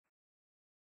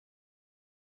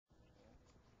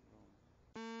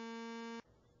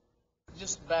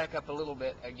just back up a little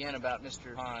bit again about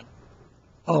Mr. Hahn.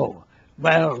 Oh,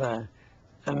 well,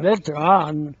 Mr.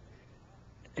 Hahn,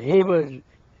 he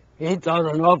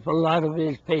thought an awful lot of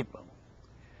his people.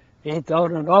 He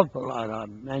thought an awful lot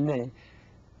of them,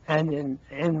 and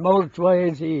in most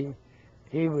ways he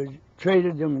was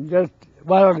treated them just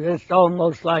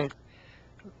almost like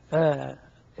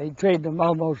he treated them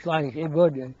almost like he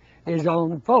would his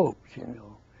own folks, you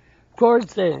know. Of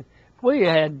course, we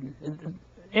had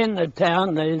in the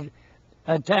town, there's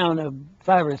a town of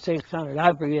 500 or 600,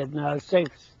 I forget now,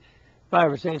 500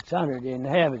 or 600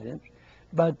 inhabitants,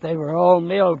 but they were all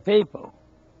mill people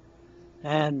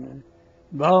and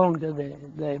belonged to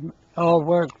they all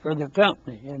worked for the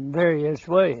company in various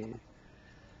ways.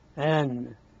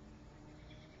 And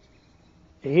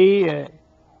he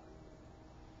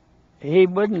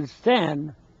wouldn't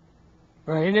stand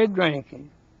for any drinking,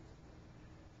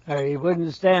 or he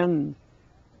wouldn't stand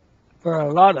for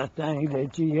a lot of things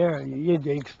that you'd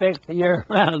expect to hear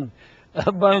around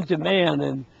a bunch of men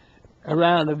and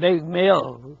around a big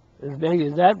mill as big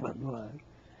as that one was.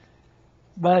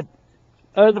 But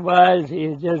otherwise, he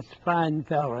was just a fine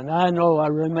fellow. And I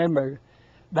remember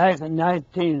back in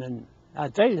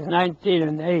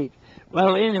 1908.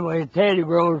 Well, anyway, Teddy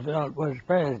Roosevelt was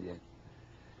president.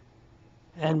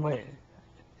 And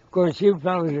of course, you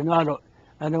fellows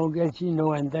I don't guess you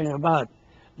know anything about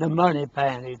the money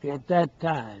panic at that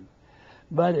time.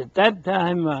 But at that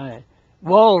time,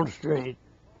 Wall Street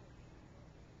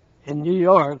in New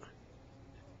York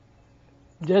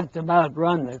just about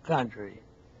run the country.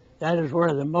 That is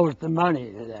where most of the money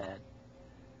is at.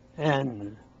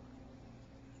 And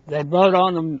they brought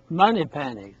on the money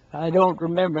panic. I don't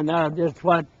remember now just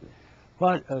what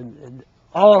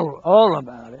all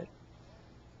about it.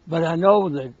 But I know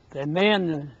that the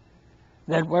men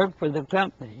that worked for the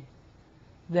company,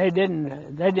 they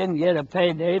didn't get a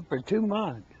payday for 2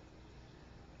 months.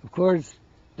 Of course,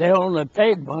 they only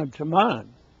paid once a month.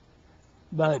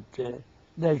 But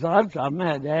there's lots of them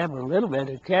had to have a little bit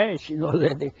of cash, you know.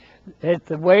 At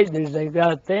the wages they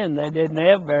got then, they didn't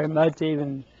have very much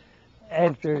even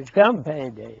after it's come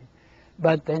payday.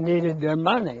 But they needed their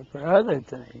money for other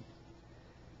things.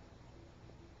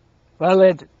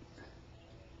 Well,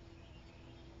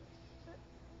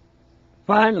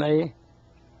 finally,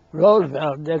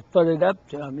 Roosevelt just put it up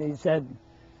to him. He said,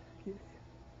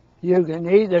 you can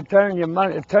either turn the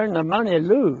money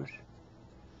loose,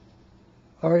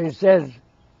 or he says,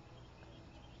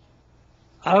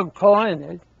 I'll coin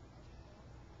it,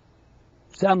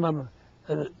 some of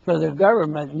for the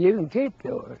government, and you can keep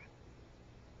yours.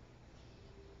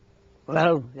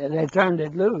 Well, they turned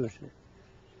it loose.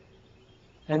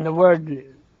 And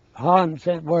Hahn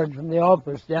sent word from the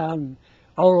office down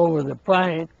all over the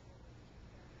plain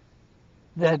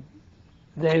that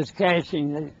they was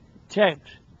cashing the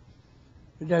checks.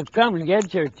 Just come and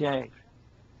get your checks.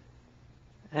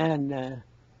 And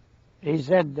he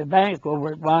said the bank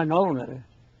over at Winona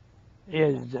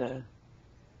is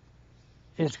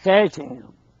cashing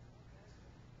them.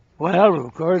 Well,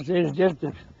 of course, there's just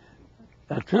a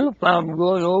troop of them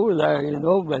going over there, you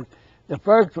know, but the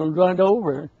first one went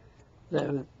over.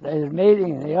 They was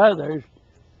meeting the others,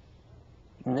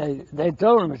 and they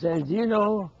told them, says, you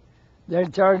know, they're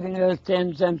charging us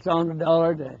 10 cents on the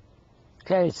dollar to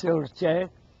cash those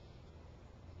checks,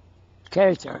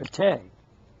 cash our check.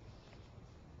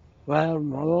 Well,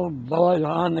 my old boy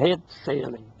Hahn hit the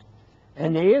ceiling,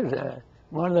 and he is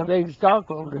one of the big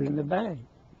stockholders in the bank.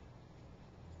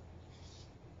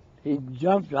 He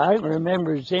jumped. I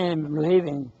remember seeing him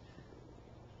leaving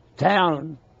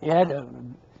town. He had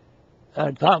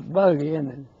a top buggy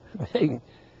and a big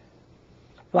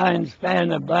fine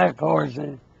span of black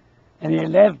horses, and he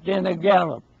left in a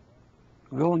gallop,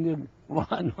 going to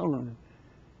Winona.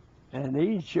 And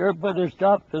he sure put a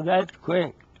stop to that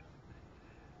quick.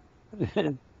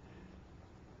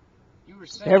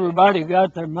 Everybody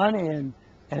got their money,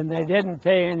 and they didn't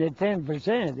pay any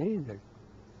 10% either.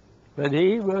 But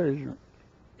he was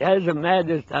as the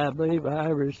maddest, I believe, I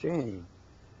ever seen.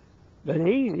 But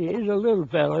he's a little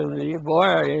fellow, and he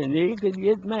could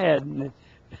get mad.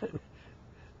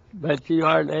 But you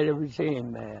hardly ever see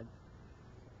him mad.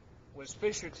 Was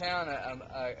Fishertown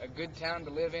a good town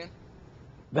to live in?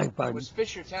 Beg pardon? Was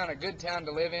Fishertown a good town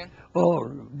to live in? Oh,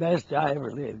 best I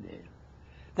ever lived in.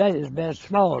 That is the best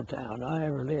small town I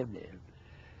ever lived in.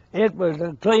 It was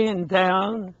a clean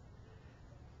town,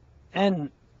 and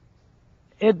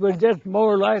it was just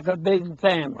more like a big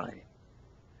family.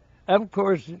 Of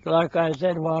course, like I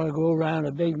said a while ago, around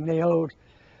a big mill,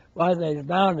 why, there's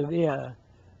bound to be a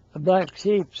black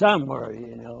sheep somewhere,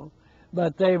 you know.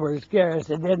 But they were scarce.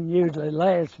 They didn't usually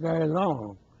last very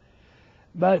long.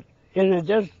 But it was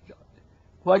just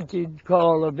what you'd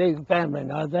call a big family.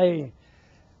 Now they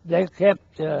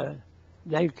kept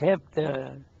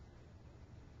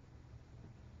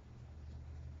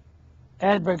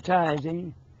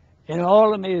advertising in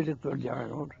all the musical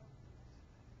journals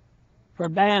for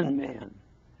bandmen.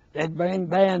 They'd bring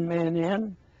bandmen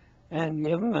in and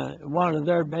give them one of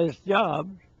their best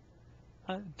jobs,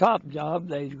 top job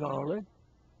they'd call it,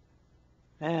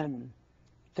 and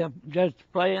to just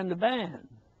play in the band.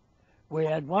 We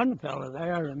had one fellow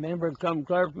there, I remember, come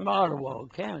clear from Ottawa,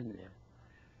 Canada,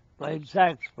 played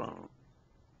saxophone.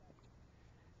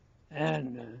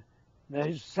 And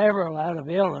there's several out of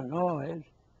Illinois,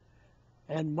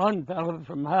 and one fellow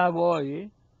from Hawaii,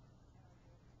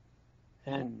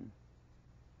 and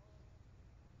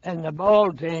the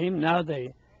ball team, now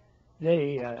the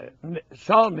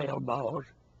sawmill boss,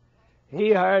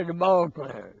 he hired the ball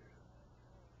players,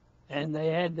 and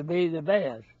they had to be the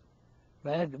best.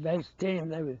 They had the best team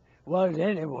there was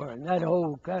anywhere in that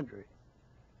whole country.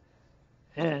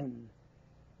 And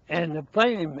the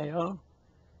planing mill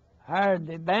hired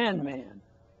the bandmen.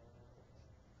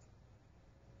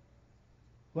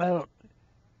 Well,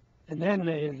 and then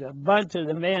there's a bunch of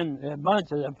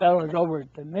the fellows over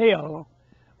at the mill,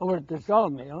 over at the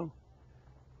sawmill,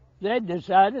 they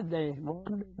decided they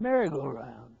wanted a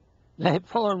merry-go-round. They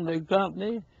formed a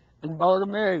company and bought a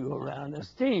merry-go-round, a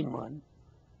steam one,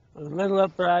 with a little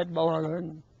upright boiler.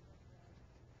 And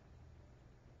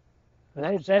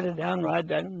they set it down right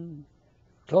down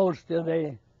close to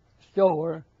the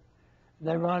store.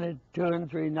 They run it 2 and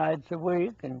 3 nights a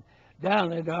week. And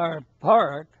down at our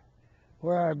park,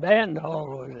 where our band hall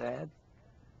was at,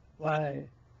 why,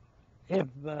 if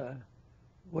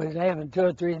was having 2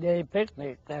 or 3 day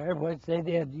picnic there, which they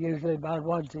did usually about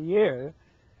once a year,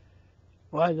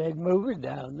 why, they'd move it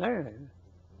down there.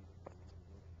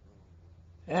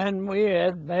 And we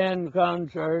had band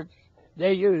concerts.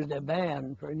 They used a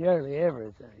band for nearly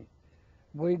everything.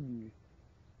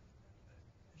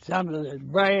 Some of the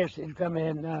brass had come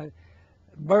in.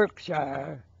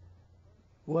 Berkshire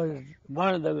was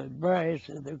one of the brass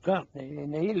of the company,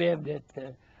 and he lived at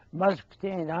the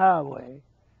Muscatine Highway.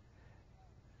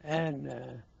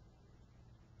 And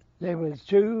there was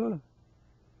two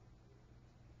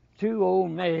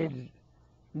old maids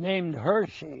named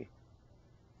Hershey.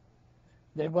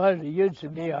 It used to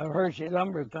be a Hershey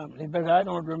Lumber Company, but I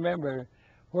don't remember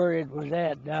where it was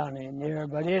at down in there,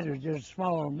 but it was just a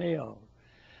small mill.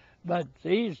 But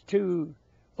these 2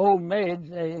 old maids,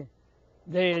 they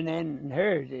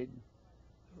inherited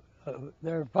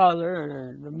their father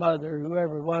or the mother,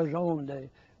 whoever it was, owned the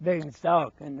big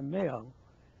stock in the mill.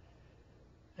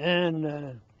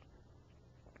 And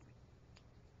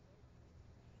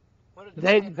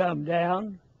they'd come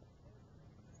down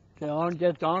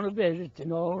just on a visit, you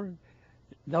know.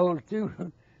 Those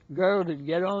 2 girls would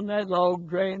get on that log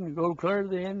train and go clear to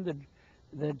the end of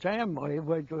the tramway,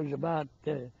 which was about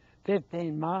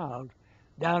 15 miles,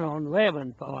 down on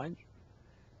 11 points,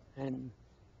 and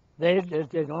they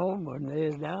just at home when they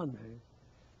was down there.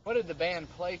 What did the band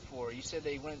play for? You said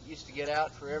they used to get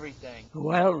out for everything.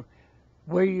 Well,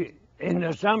 in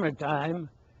the summertime,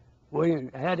 we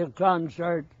had a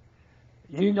concert.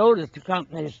 You noticed the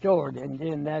company store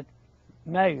in that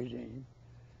magazine,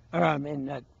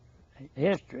 that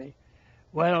history.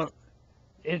 Well,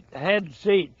 it had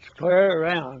seats clear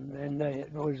around, and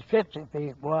it was 50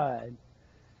 feet wide.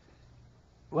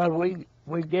 Well,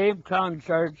 we gave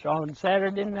concerts on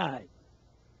Saturday night.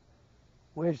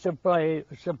 We were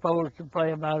supposed to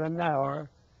play about an hour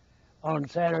on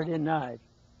Saturday night.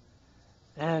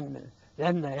 And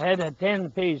then they had a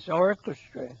 10-piece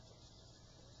orchestra.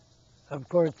 Of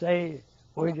course,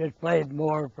 we just played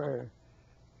more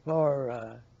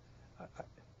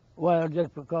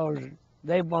just because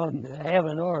they wanted to have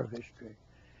an orchestra.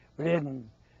 We didn't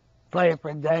play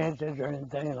for dances or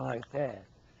anything like that.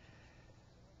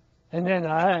 And then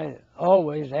I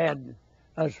always had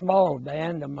a small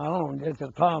band of my own, just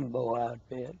a combo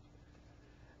outfit.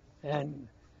 And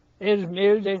it's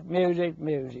music, music,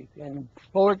 music. And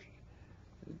sports,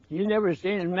 you never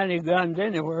seen many guns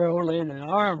anywhere, only in an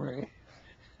armory.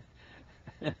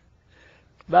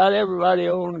 About everybody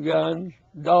owned guns,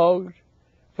 dogs,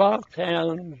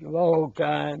 foxhounds of all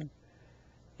kinds.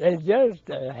 They're just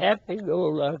a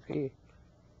happy-go-lucky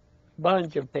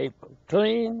bunch of people.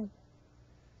 Clean,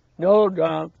 no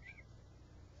drunks.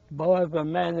 Boy, if a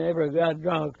man ever got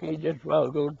drunk, he just well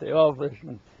go to the office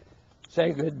and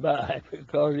say goodbye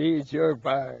because he's sure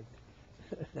fired.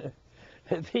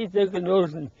 If he took a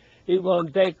notion he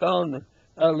wanted to take on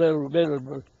a little bit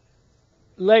of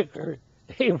liquor,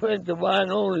 he went to wine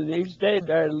only and he stayed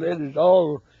there till it was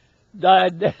all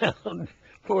died down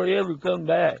before he ever come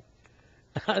back.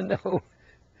 I know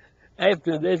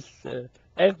after this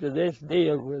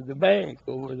deal with the bank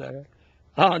over there,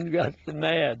 Hahn got so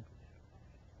mad.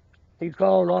 He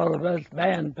called all of us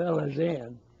band fellas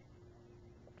in.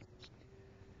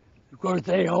 Of course,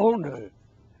 they owned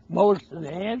most of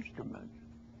the instruments.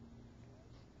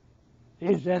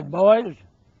 He said, boys,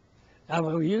 now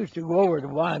we used to go over to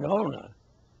Winona,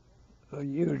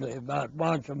 usually about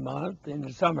once a month in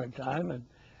the summertime,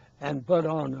 and put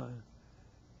on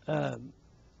a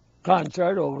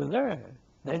concert over there.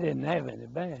 They didn't have any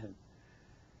band.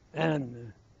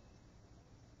 And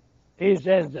he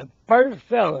says, the first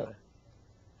fella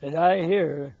that I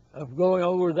hear of going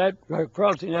over that, or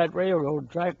crossing that railroad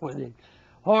track with his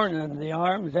horn in the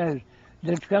arm says,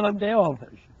 just come up to the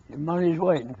office. Your money's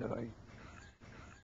waiting for you.